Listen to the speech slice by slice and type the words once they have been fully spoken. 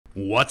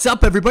What's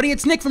up, everybody?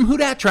 It's Nick from Who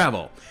Dat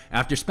Travel.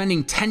 After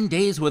spending 10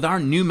 days with our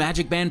new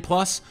MagicBand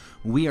Plus,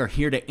 we are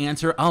here to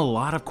answer a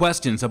lot of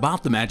questions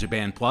about the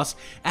MagicBand Plus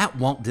at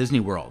Walt Disney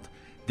World.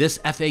 This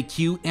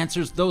FAQ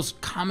answers those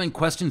common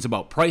questions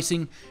about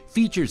pricing,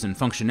 features and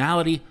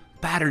functionality,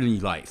 battery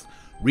life,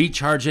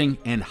 recharging,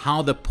 and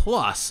how the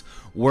Plus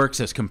works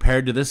as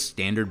compared to the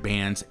standard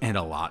bands, and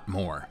a lot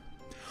more.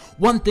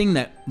 One thing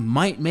that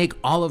might make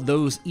all of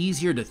those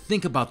easier to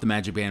think about the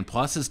MagicBand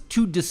Plus is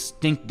two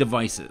distinct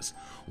devices.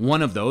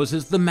 One of those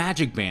is the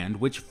MagicBand,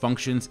 which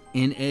functions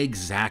in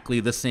exactly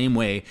the same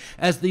way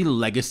as the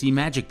legacy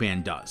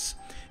MagicBand does.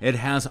 It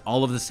has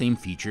all of the same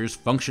features,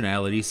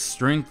 functionality,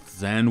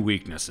 strengths, and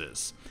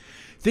weaknesses.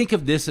 Think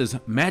of this as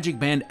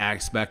MagicBand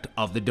aspect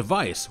of the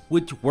device,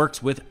 which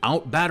works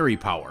without battery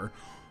power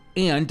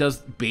and does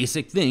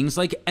basic things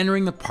like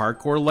entering the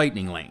park or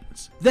lightning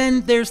lanes.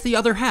 Then there's the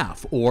other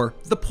half, or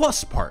the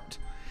Plus part.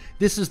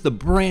 This is the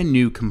brand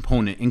new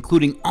component,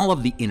 including all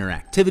of the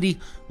interactivity,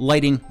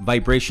 lighting,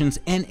 vibrations,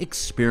 and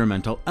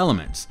experimental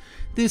elements.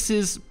 This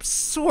is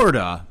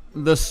sorta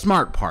the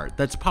smart part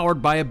that's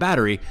powered by a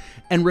battery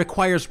and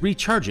requires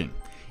recharging.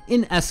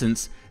 In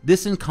essence,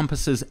 this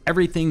encompasses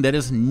everything that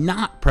is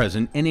not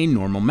present in a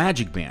normal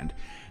MagicBand,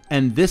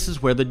 and this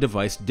is where the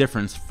device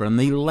differs from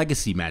the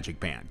legacy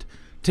MagicBand.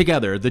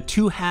 Together, the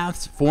two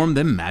halves form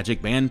the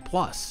MagicBand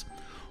Plus.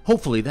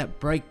 Hopefully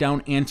that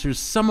breakdown answers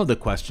some of the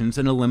questions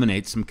and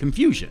eliminates some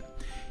confusion.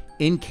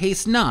 In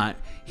case not,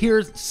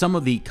 here's some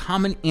of the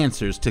common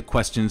answers to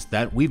questions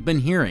that we've been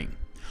hearing.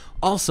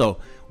 Also,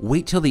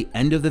 wait till the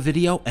end of the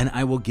video and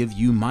I will give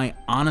you my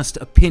honest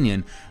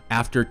opinion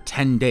after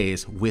 10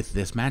 days with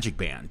this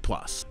MagicBand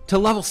Plus. To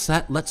level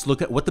set, let's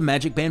look at what the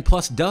MagicBand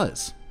Plus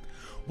does.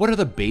 What are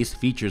the base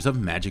features of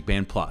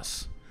MagicBand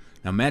Plus?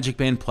 Now,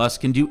 MagicBand Plus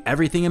can do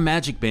everything a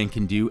MagicBand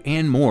can do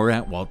and more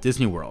at Walt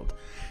Disney World.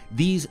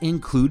 These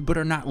include, but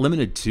are not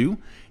limited to,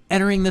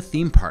 entering the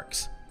theme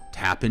parks,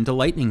 tap into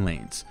lightning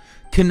lanes,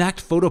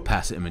 connect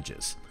PhotoPass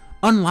images,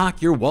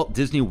 unlock your Walt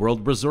Disney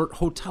World Resort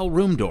hotel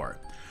room door,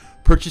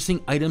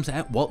 purchasing items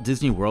at Walt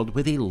Disney World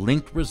with a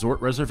linked resort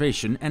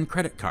reservation and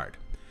credit card.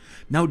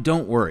 Now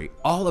don't worry,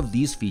 all of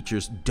these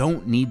features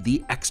don't need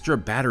the extra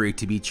battery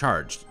to be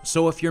charged,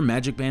 so if your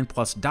MagicBand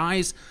Plus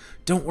dies,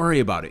 don't worry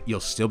about it. You'll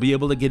still be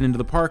able to get into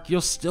the park,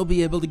 you'll still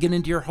be able to get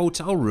into your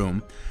hotel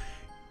room.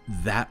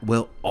 That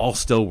will all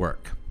still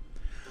work.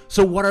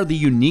 So what are the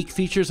unique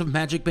features of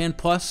MagicBand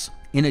Plus?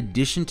 In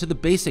addition to the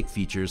basic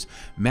features,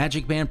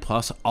 MagicBand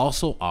Plus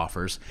also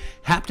offers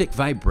haptic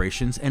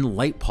vibrations and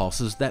light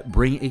pulses that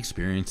bring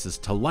experiences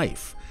to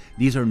life.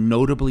 These are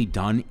notably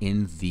done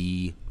in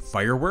the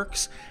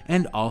fireworks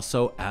and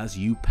also as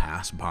you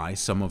pass by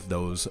some of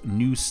those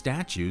new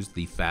statues,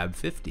 the Fab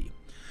 50.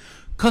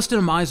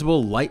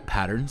 Customizable light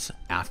patterns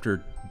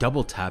after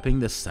double tapping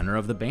the center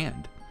of the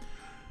band.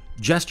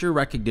 Gesture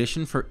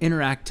recognition for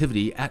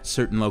interactivity at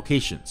certain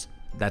locations.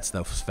 That's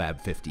the Fab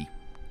 50.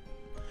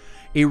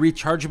 A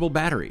rechargeable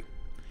battery.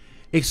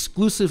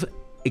 Exclusive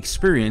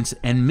experience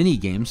and mini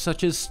games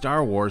such as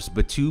Star Wars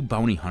Batuu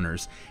Bounty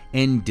Hunters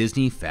and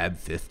Disney Fab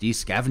 50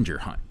 Scavenger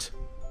Hunt.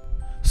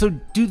 So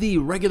do the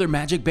regular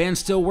MagicBands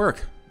still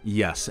work?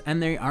 Yes,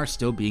 and they are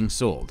still being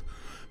sold.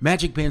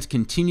 MagicBands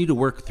continue to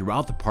work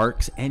throughout the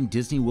parks, and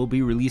Disney will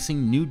be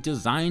releasing new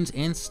designs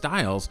and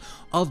styles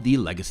of the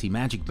legacy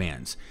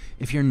MagicBands.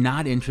 If you're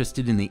not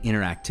interested in the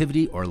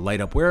interactivity or light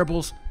up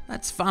wearables,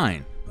 that's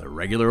fine. The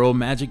regular old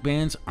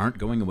MagicBands aren't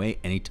going away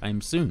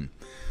anytime soon.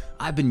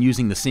 I've been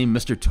using the same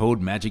Mr.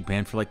 Toad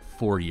MagicBand for like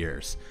 4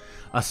 years.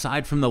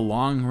 Aside from the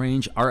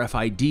long-range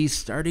RFID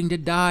starting to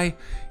die,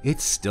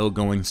 it's still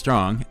going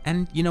strong,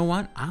 and you know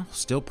what? I'll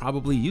still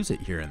probably use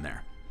it here and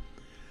there.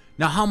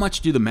 Now, how much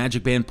do the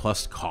MagicBand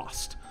Plus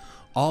cost?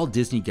 All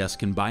Disney guests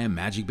can buy a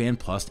MagicBand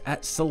Plus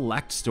at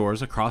select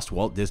stores across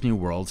Walt Disney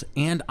Worlds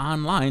and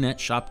online at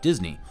Shop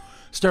Disney,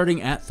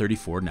 starting at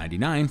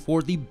 $34.99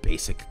 for the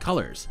basic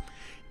colors.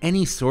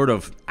 Any sort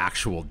of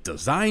actual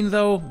design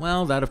though,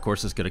 well, that of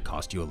course is going to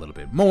cost you a little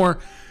bit more,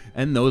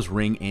 and those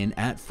ring in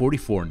at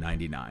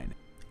 $44.99.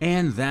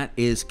 And that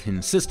is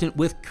consistent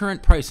with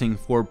current pricing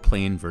for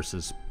plain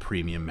versus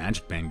premium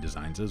MagicBand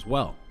designs as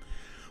well.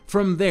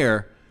 From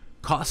there,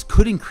 costs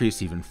could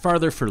increase even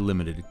farther for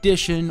limited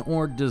edition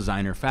or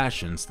designer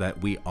fashions that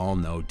we all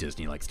know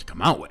Disney likes to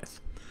come out with.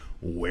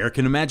 Where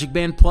can a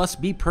MagicBand Plus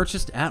be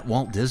purchased at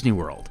Walt Disney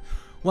World?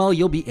 Well,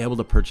 you'll be able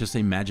to purchase a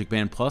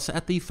MagicBand Plus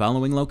at the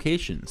following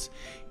locations: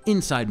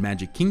 inside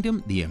Magic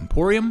Kingdom, the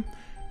Emporium;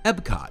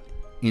 Epcot,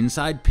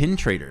 inside Pin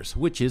Traders,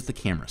 which is the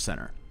camera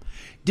center;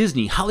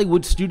 Disney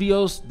Hollywood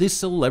Studios, the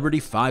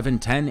Celebrity 5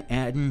 and 10,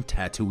 and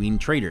Tatooine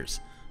Traders.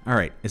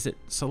 Alright, is it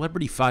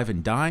Celebrity 5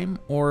 and Dime,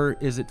 or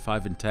is it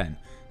 5 and 10?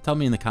 Tell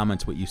me in the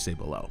comments what you say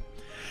below.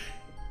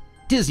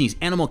 Disney's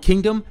Animal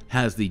Kingdom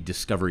has the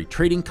Discovery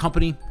Trading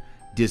Company,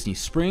 Disney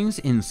Springs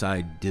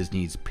inside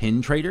Disney's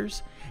Pin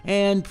Traders,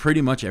 and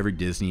pretty much every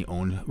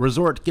Disney-owned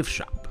resort gift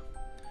shop.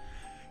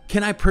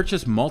 Can I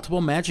purchase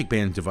multiple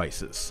MagicBand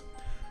devices?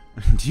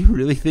 Do you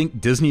really think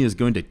Disney is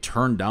going to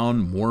turn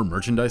down more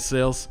merchandise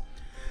sales?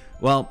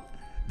 Well,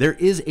 There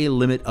is a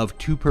limit of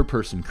 2 per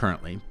person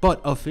currently,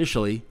 but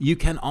officially, you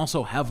can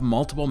also have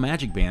multiple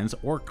Magic Bands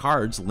or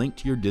cards linked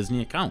to your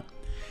Disney account.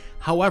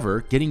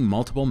 However, getting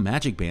multiple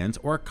Magic Bands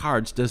or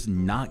cards does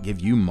not give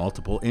you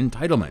multiple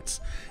entitlements.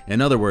 In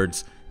other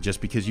words,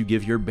 just because you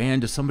give your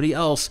band to somebody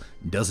else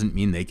doesn't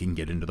mean they can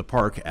get into the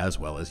park as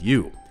well as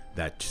you.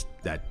 That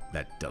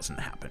doesn't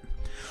happen.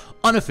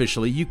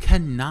 Unofficially, you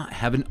cannot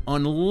have an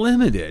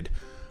unlimited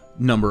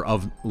number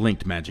of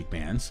linked Magic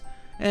Bands,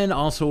 and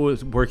also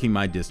is working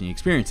my Disney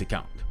Experience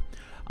account.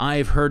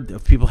 I've heard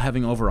of people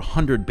having over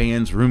 100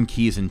 bands, room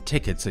keys, and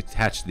tickets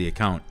attached to the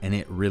account, and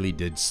it really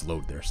did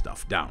slow their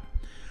stuff down.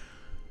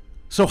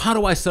 So how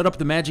do I set up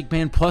the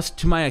MagicBand Plus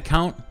to my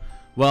account?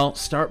 Well,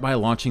 start by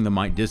launching the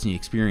My Disney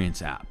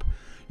Experience app.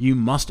 You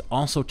must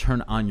also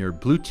turn on your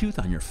Bluetooth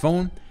on your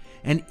phone,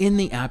 and in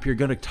the app you're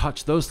going to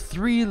touch those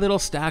 3 little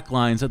stack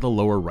lines at the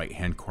lower right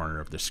hand corner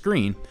of the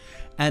screen,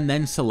 and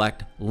then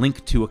select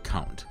Link to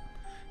Account.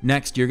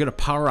 Next, you're going to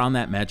power on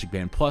that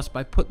MagicBand Plus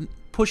by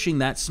pushing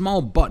that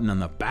small button on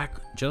the back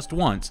just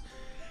once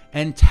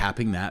and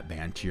tapping that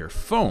band to your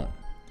phone.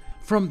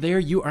 From there,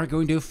 you are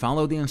going to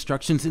follow the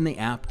instructions in the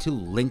app to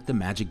link the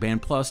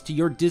MagicBand Plus to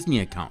your Disney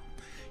account.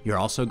 You're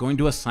also going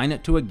to assign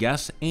it to a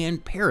guest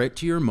and pair it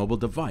to your mobile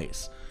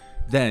device.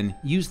 Then,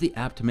 use the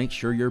app to make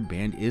sure your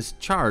band is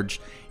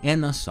charged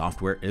and the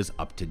software is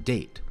up to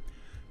date.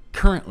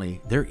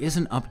 Currently, there is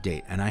an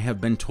update, and I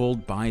have been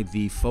told by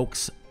the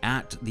folks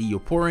at the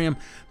Emporium,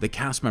 the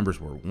cast members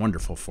were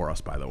wonderful for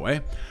us, by the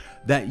way,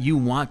 that you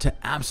want to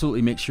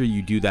absolutely make sure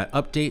you do that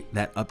update.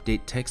 That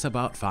update takes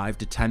about 5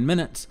 to 10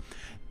 minutes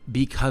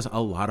because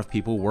a lot of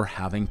people were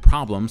having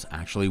problems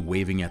actually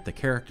waving at the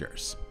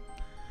characters.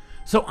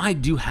 So I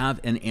do have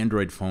an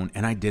Android phone,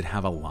 and I did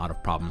have a lot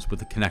of problems with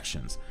the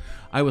connections.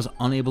 I was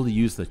unable to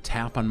use the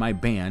tap on my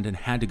band and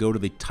had to go to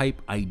the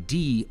Type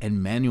ID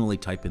and manually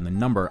type in the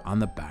number on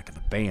the back of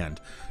the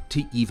band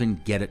to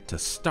even get it to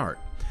start.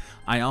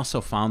 I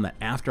also found that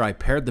after I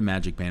paired the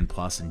MagicBand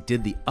Plus and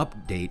did the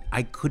update,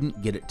 I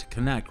couldn't get it to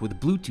connect with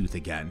Bluetooth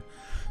again.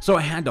 So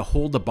I had to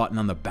hold the button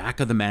on the back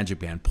of the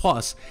MagicBand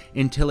Plus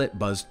until it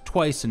buzzed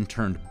twice and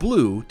turned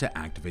blue to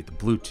activate the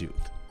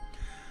Bluetooth.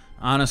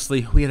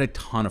 Honestly, we had a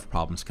ton of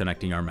problems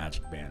connecting our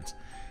Magic Bands,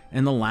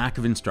 and the lack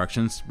of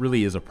instructions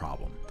really is a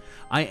problem.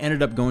 I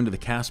ended up going to the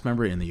cast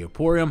member in the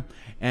Emporium,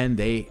 and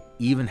they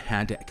even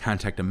had to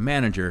contact a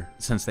manager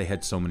since they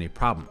had so many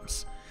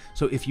problems.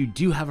 So if you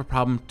do have a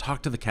problem,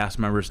 talk to the cast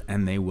members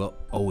and they will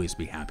always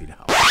be happy to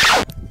help.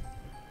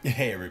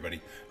 Hey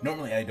everybody,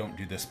 normally I don't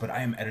do this, but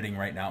I am editing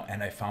right now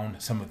and I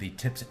found some of the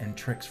tips and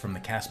tricks from the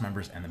cast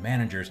members and the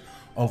managers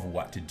of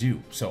what to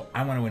do. So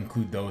I want to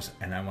include those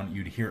and I want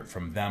you to hear it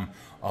from them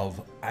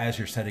of, as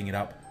you're setting it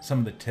up, some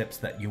of the tips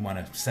that you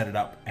want to set it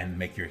up and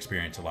make your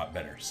experience a lot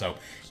better. So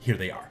here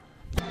they are.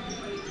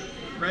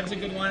 Red's a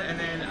good one, and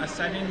then a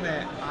setting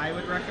that I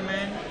would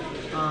recommend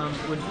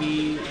would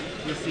be,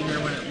 you'll see here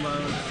when it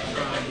loads,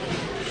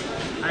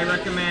 I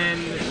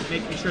recommend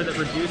making sure that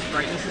reduced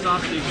brightness is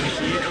off so you can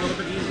see it a little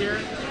bit easier.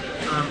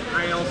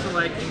 I also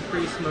like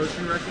increased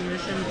motion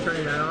recognition,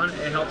 turning that on.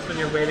 It helps when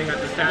you're waving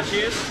at the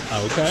statues.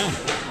 Okay.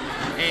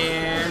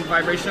 And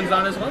vibrations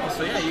on as well.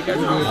 So yeah, you guys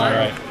are all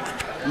right.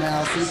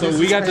 Now, so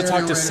we got to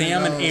talk to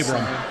Sam and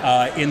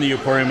Abram in the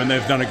Emporium, and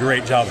they've done a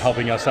great job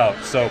helping us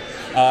out. So,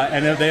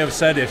 and they have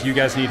said if you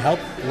guys need help,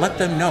 let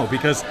them know,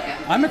 because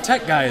I'm a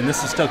tech guy and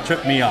this has still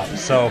tripped me up.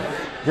 So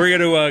we're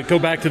going to go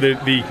back to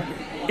the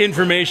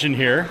information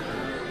here.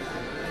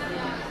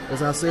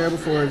 As I said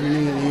before, if you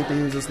need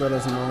anything, just let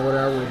us know,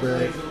 whatever,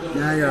 but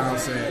now you're all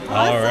set. Awesome,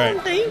 all right.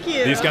 Thank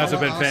you. These guys have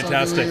been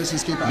fantastic.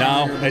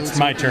 Now it's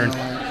my turn.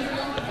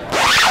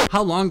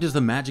 How long does the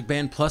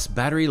MagicBand Plus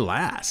battery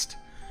last?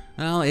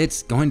 Well,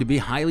 it's going to be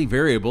highly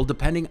variable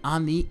depending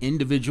on the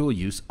individual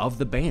use of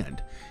the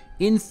band.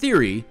 In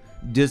theory,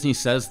 Disney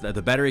says that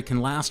the battery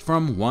can last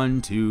from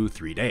 1 to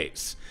 3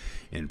 days.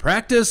 In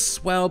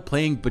practice, well,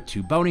 playing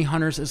Batuu Bounty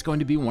Hunters is going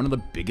to be one of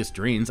the biggest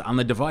drains on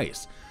the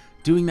device.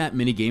 Doing that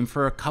minigame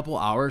for a couple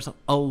hours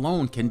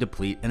alone can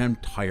deplete an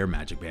entire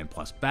MagicBand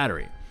Plus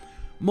battery.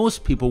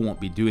 Most people won't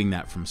be doing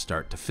that from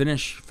start to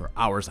finish for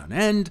hours on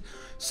end,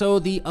 so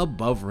the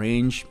above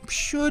range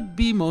should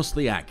be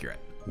mostly accurate.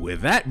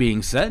 With that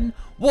being said,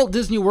 Walt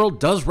Disney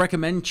World does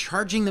recommend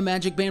charging the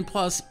MagicBand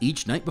Plus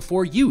each night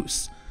before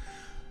use.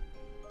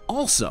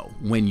 Also,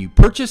 when you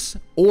purchase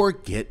or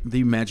get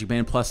the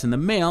MagicBand Plus in the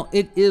mail,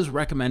 it is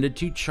recommended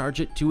to charge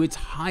it to its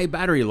high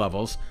battery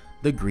levels,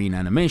 the green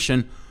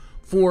animation,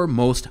 for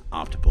most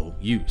optimal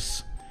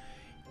use.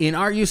 In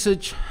our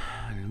usage,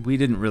 we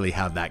didn't really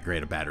have that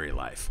great a battery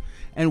life,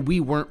 and we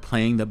weren't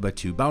playing the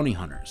Batuu Bounty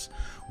Hunters.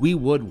 We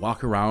would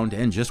walk around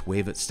and just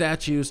wave at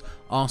statues,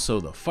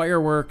 also the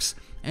fireworks,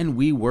 and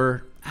we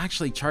were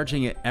actually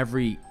charging it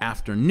every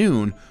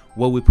afternoon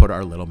while we put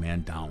our little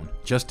man down,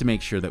 just to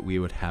make sure that we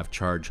would have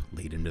charge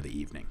late into the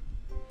evening.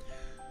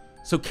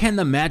 So can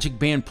the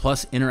MagicBand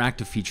Plus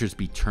interactive features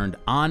be turned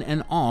on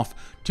and off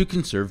to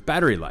conserve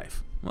battery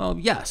life? Well,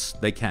 yes,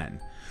 they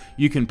can.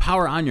 You can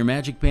power on your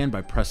Magic Band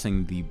by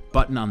pressing the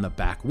button on the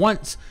back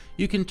once.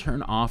 You can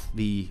turn off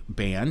the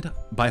band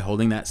by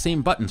holding that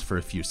same buttons for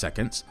a few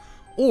seconds.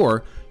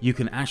 Or you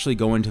can actually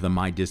go into the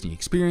My Disney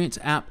Experience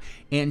app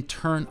and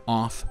turn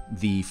off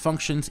the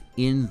functions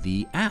in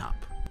the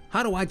app.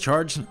 How do I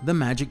charge the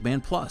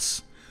MagicBand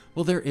Plus?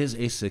 Well, there is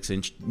a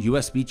 6-inch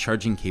USB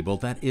charging cable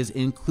that is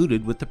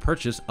included with the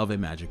purchase of a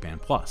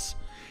MagicBand Plus.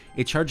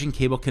 A charging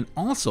cable can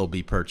also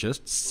be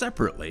purchased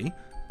separately,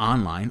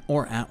 online,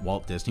 or at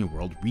Walt Disney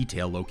World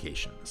retail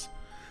locations.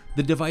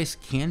 The device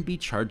can be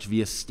charged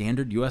via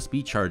standard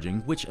USB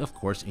charging, which of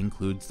course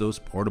includes those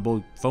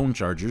portable phone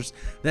chargers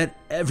that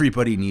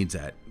everybody needs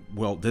at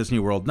Walt Disney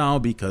World now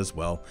because,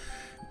 well,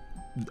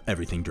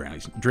 everything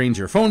drains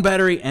your phone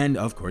battery, and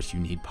of course you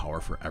need power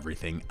for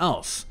everything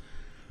else.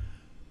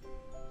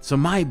 So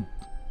my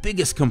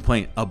biggest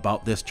complaint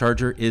about this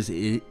charger is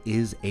it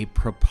is a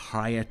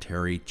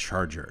proprietary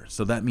charger.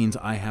 So that means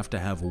I have to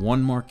have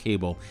one more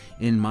cable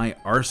in my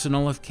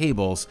arsenal of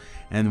cables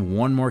and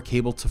one more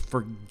cable to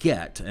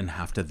forget and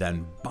have to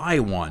then buy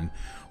one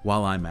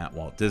while I'm at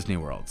Walt Disney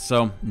World.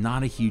 So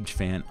not a huge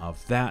fan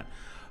of that.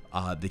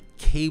 The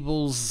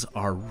cables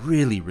are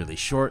really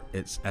short.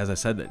 It's, as I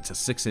said, it's a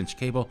 6-inch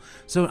cable.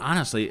 So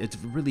honestly, it's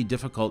really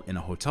difficult in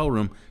a hotel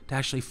room to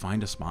actually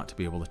find a spot to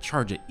be able to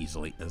charge it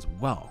easily as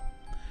well.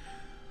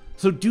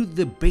 So do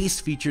the base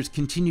features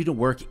continue to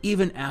work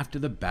even after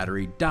the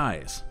battery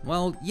dies?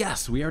 Well,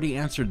 yes, we already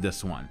answered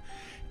this one.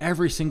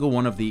 Every single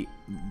one of the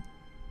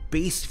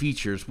base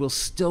features will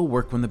still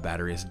work when the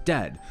battery is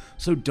dead.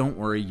 So don't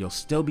worry, you'll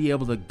still be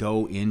able to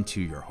go into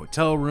your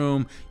hotel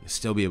room, you'll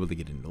still be able to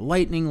get into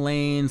lightning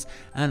lanes,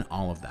 and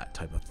all of that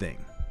type of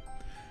thing.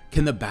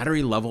 Can the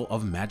battery level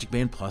of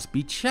MagicBand Plus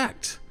be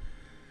checked?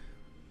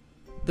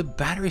 The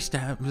battery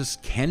status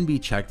can be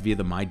checked via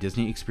the My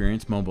Disney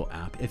Experience mobile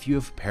app if you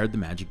have paired the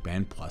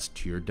MagicBand Plus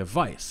to your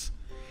device.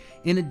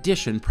 In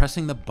addition,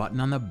 pressing the button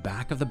on the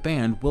back of the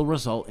band will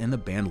result in the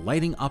band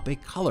lighting up a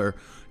color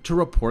to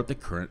report the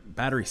current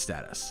battery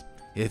status.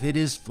 If it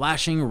is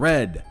flashing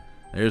red,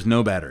 there's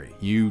no battery.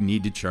 You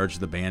need to charge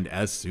the band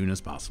as soon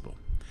as possible.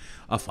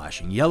 A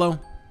flashing yellow,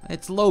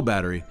 it's low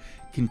battery.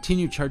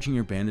 Continue charging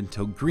your band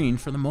until green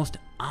for the most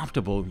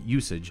optimal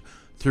usage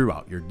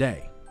throughout your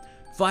day.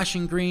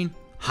 Flashing green,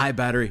 high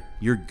battery,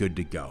 you're good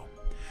to go.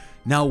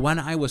 Now, when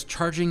I was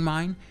charging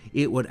mine,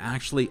 it would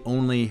actually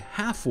only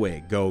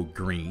halfway go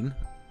green,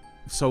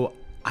 so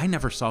I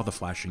never saw the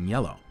flashing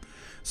yellow.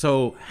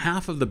 So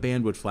half of the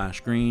band would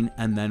flash green,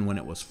 and then when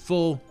it was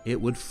full,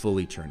 it would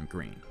fully turn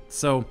green.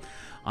 So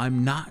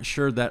I'm not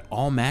sure that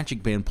all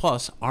MagicBand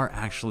Plus are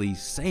actually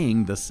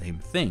saying the same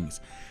things.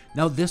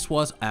 Now, this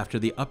was after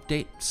the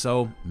update,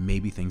 so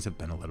maybe things have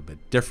been a little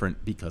bit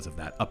different because of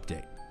that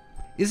update.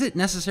 Is it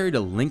necessary to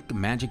link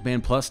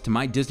MagicBand Plus to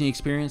My Disney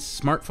Experience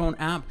smartphone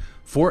app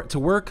for it to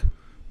work?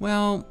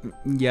 Well,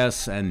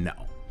 yes and no.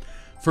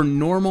 For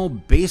normal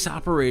base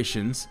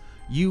operations,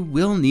 you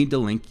will need to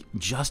link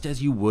just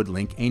as you would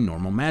link a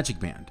normal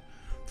MagicBand.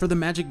 For the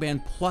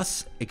MagicBand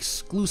Plus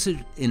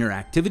exclusive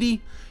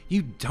interactivity,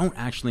 you don't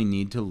actually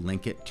need to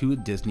link it to a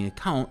Disney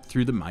account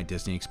through the My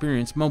Disney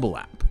Experience mobile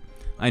app.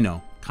 I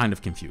know, kind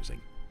of confusing.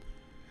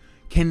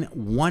 Can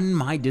one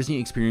My Disney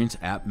Experience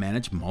app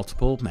manage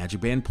multiple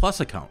MagicBand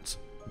Plus accounts?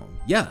 Well,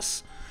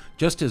 yes.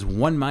 Just as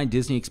one My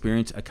Disney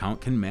Experience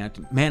account can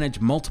manage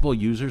multiple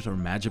users or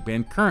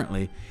MagicBand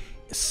currently,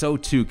 so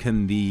too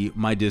can the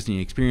My Disney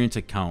Experience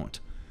account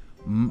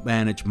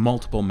manage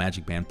multiple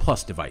MagicBand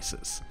Plus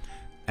devices.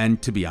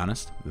 And to be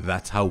honest,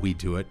 that's how we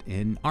do it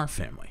in our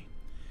family.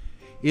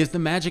 Is the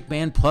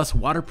MagicBand Plus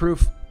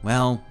waterproof?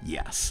 Well,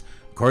 yes.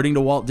 According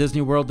to Walt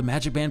Disney World, the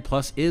MagicBand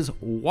Plus is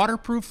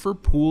waterproof for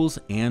pools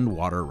and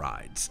water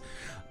rides.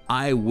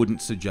 I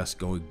wouldn't suggest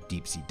going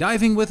deep sea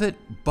diving with it,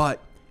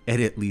 but it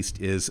at least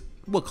is,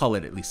 we'll call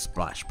it at least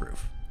splash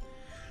proof.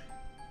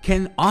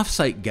 Can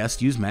off-site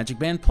guests use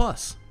MagicBand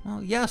Plus?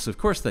 Well, yes, of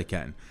course they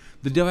can.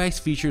 The device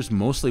features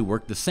mostly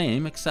work the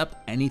same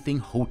except anything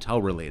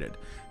hotel related.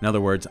 In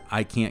other words,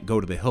 I can't go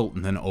to the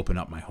Hilton and open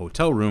up my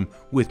hotel room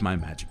with my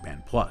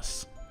MagicBand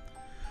Plus.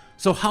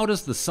 So how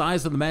does the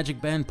size of the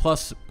MagicBand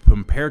Plus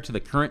compare to the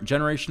current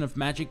generation of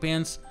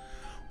MagicBands?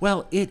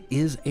 Well, it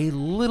is a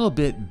little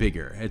bit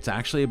bigger. It's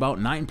actually about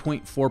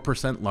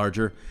 9.4%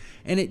 larger,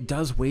 and it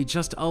does weigh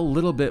just a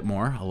little bit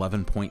more,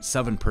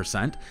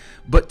 11.7%.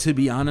 But to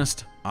be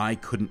honest, I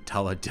couldn't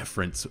tell a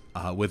difference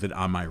with it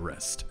on my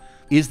wrist.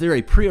 Is there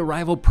a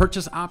pre-arrival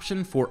purchase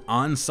option for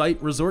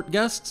on-site resort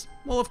guests?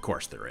 Well, of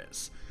course there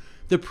is.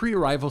 The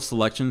pre-arrival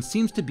selection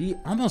seems to be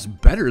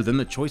almost better than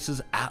the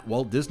choices at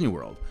Walt Disney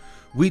World.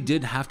 We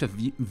did have to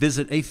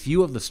visit a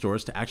few of the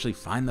stores to actually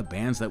find the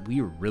bands that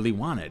we really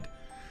wanted.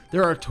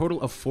 There are a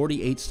total of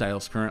 48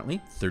 styles currently,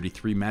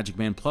 33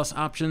 MagicBand Plus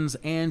options,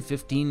 and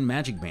 15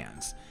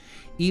 MagicBands.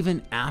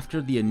 Even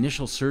after the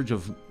initial surge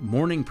of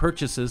morning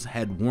purchases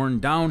had worn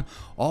down,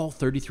 all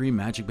 33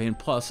 MagicBand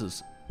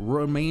Pluses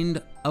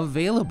remained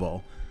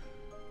available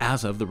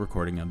as of the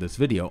recording of this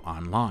video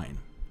online.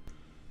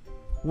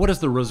 What is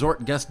the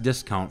resort guest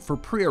discount for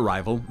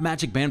pre-arrival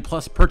MagicBand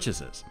Plus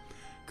purchases?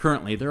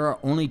 Currently, there are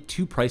only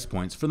 2 price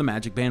points for the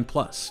MagicBand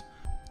Plus.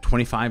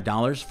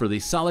 $25 for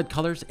the solid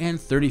colors and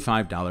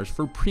 $35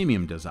 for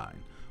premium design,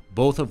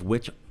 both of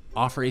which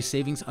offer a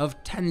savings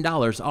of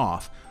 $10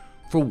 off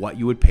for what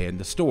you would pay in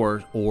the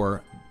store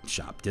or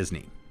Shop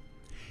Disney.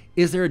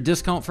 Is there a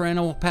discount for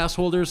annual pass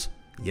holders?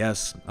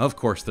 Yes, of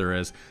course there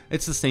is.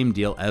 It's the same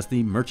deal as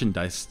the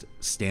merchandise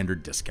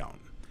standard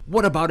discount.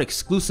 What about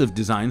exclusive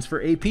designs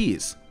for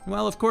APs?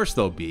 Well, of course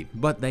there'll be,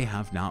 but they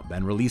have not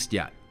been released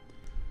yet.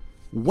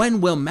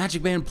 When will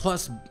MagicBand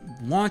Plus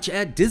launch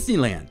at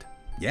Disneyland?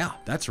 Yeah,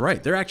 that's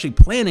right. They're actually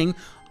planning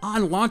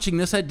on launching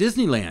this at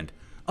Disneyland.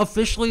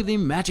 Officially, the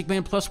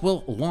MagicBand Plus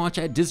will launch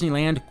at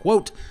Disneyland,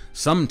 quote,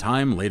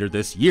 sometime later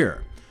this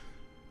year,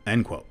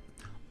 end quote.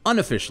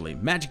 Unofficially,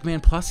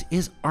 MagicBand Plus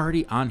is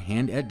already on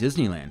hand at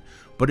Disneyland,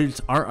 but it's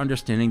our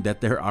understanding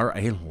that there are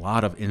a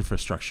lot of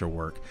infrastructure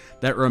work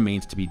that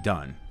remains to be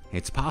done.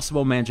 It's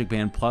possible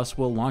MagicBand Plus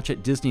will launch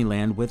at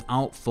Disneyland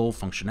without full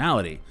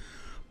functionality,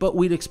 but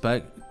we'd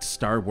expect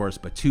Star Wars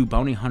Batuu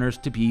Bounty Hunters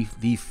to be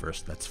the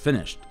first that's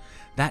finished.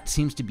 That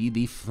seems to be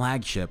the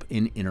flagship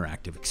in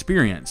interactive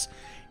experience,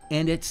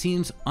 and it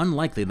seems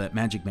unlikely that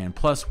MagicBand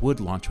Plus would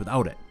launch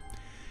without it.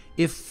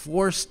 If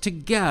forced to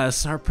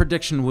guess, our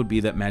prediction would be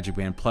that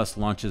MagicBand Plus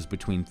launches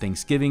between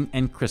Thanksgiving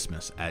and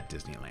Christmas at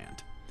Disneyland.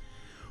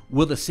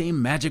 Will the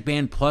same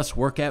MagicBand Plus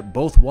work at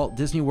both Walt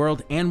Disney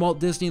World and Walt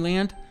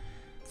Disneyland?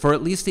 For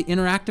at least the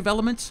interactive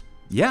elements?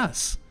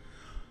 Yes.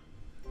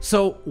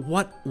 So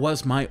what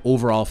was my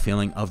overall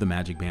feeling of the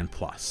MagicBand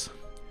Plus?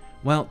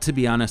 Well, to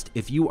be honest,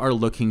 if you are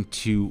looking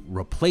to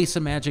replace a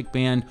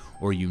MagicBand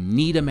or you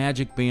need a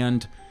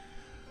MagicBand,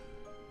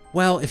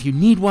 well, if you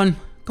need one,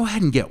 go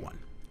ahead and get one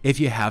if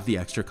you have the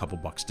extra couple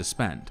bucks to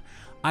spend.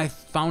 I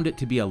found it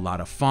to be a lot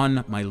of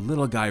fun. My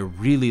little guy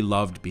really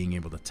loved being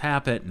able to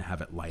tap it and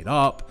have it light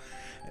up.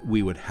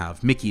 We would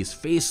have Mickey's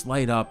face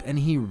light up, and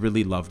he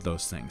really loved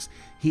those things.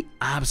 He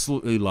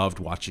absolutely loved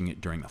watching it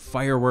during the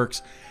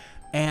fireworks,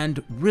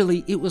 and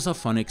really, it was a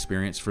fun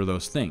experience for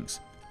those things.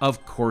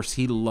 Of course,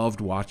 he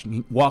loved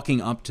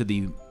walking up to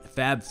the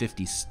Fab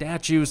 50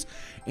 statues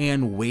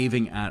and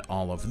waving at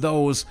all of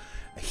those.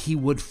 He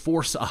would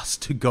force us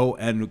to go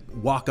and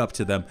walk up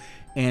to them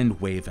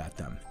and wave at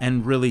them.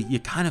 And really, you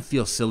kind of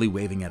feel silly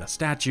waving at a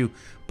statue,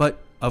 but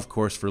of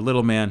course, for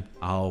little man,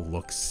 I'll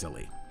look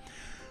silly.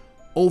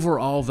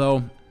 Overall,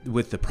 though,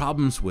 with the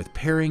problems with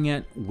pairing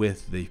it,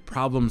 with the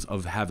problems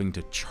of having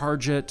to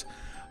charge it,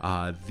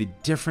 the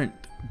different,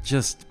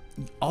 just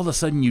all of a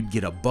sudden you'd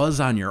get a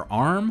buzz on your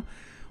arm.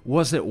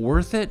 Was it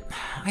worth it?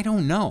 I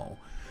don't know.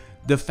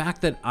 The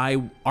fact that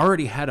I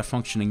already had a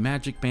functioning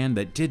MagicBand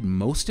that did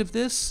most of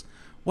this,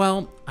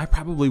 well, I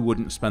probably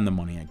wouldn't spend the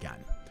money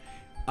again.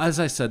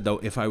 As I said, though,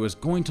 if I was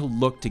going to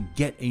look to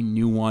get a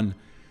new one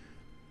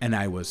and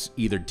I was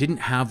either didn't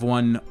have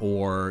one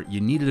or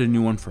you needed a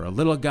new one for a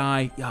little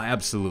guy, yeah,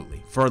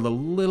 absolutely. For the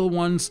little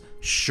ones,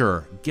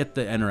 sure, get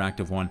the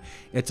interactive one.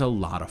 It's a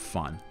lot of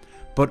fun.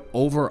 But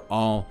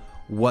overall,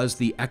 was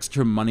the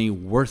extra money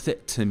worth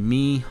it to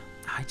me?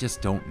 I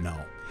just don't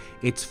know.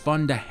 It's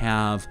fun to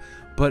have,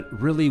 but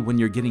really when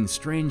you're getting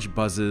strange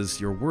buzzes,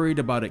 you're worried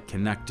about it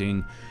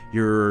connecting,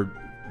 you're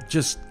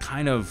just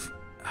kind of,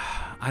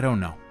 I don't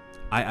know.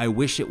 I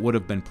wish it would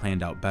have been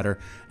planned out better,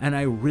 and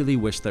I really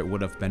wish there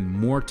would have been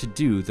more to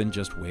do than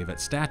just wave at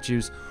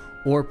statues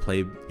or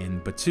play in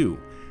Batuu.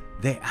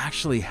 They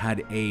actually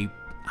had a,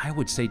 I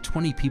would say,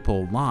 20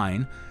 people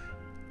line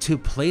to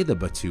play the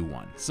Batuu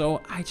one,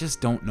 so I just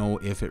don't know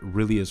if it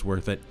really is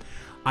worth it.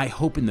 I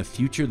hope in the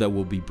future that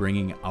we'll be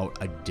bringing out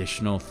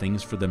additional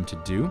things for them to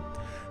do.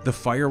 The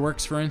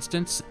fireworks, for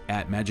instance,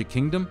 at Magic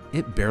Kingdom,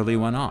 it barely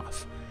went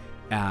off.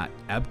 At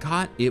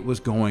Epcot, it was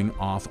going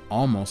off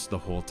almost the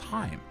whole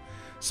time.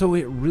 So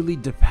it really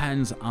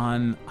depends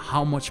on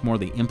how much more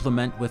they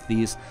implement with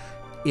these,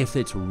 if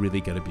it's really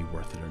going to be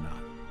worth it or not.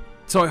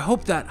 So I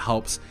hope that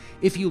helps.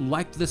 If you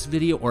liked this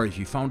video or if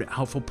you found it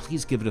helpful,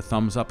 please give it a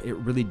thumbs up. It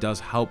really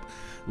does help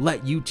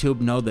let YouTube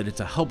know that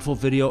it's a helpful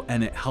video,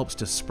 and it helps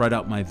to spread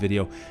out my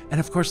video. And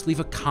of course, leave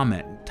a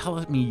comment.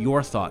 Tell me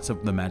your thoughts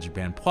of the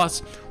MagicBand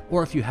Plus,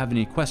 or if you have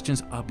any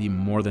questions, I'll be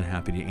more than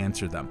happy to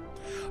answer them.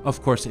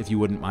 Of course, if you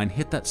wouldn't mind,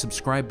 hit that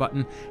subscribe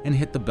button and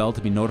hit the bell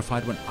to be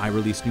notified when I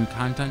release new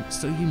content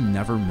so you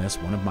never miss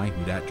one of my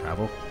Who Dat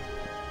Travel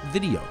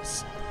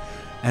videos.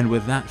 And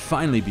with that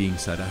finally being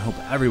said, I hope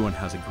everyone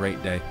has a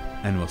great day,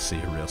 and we'll see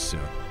you real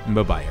soon.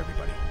 Bye-bye,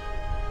 everybody.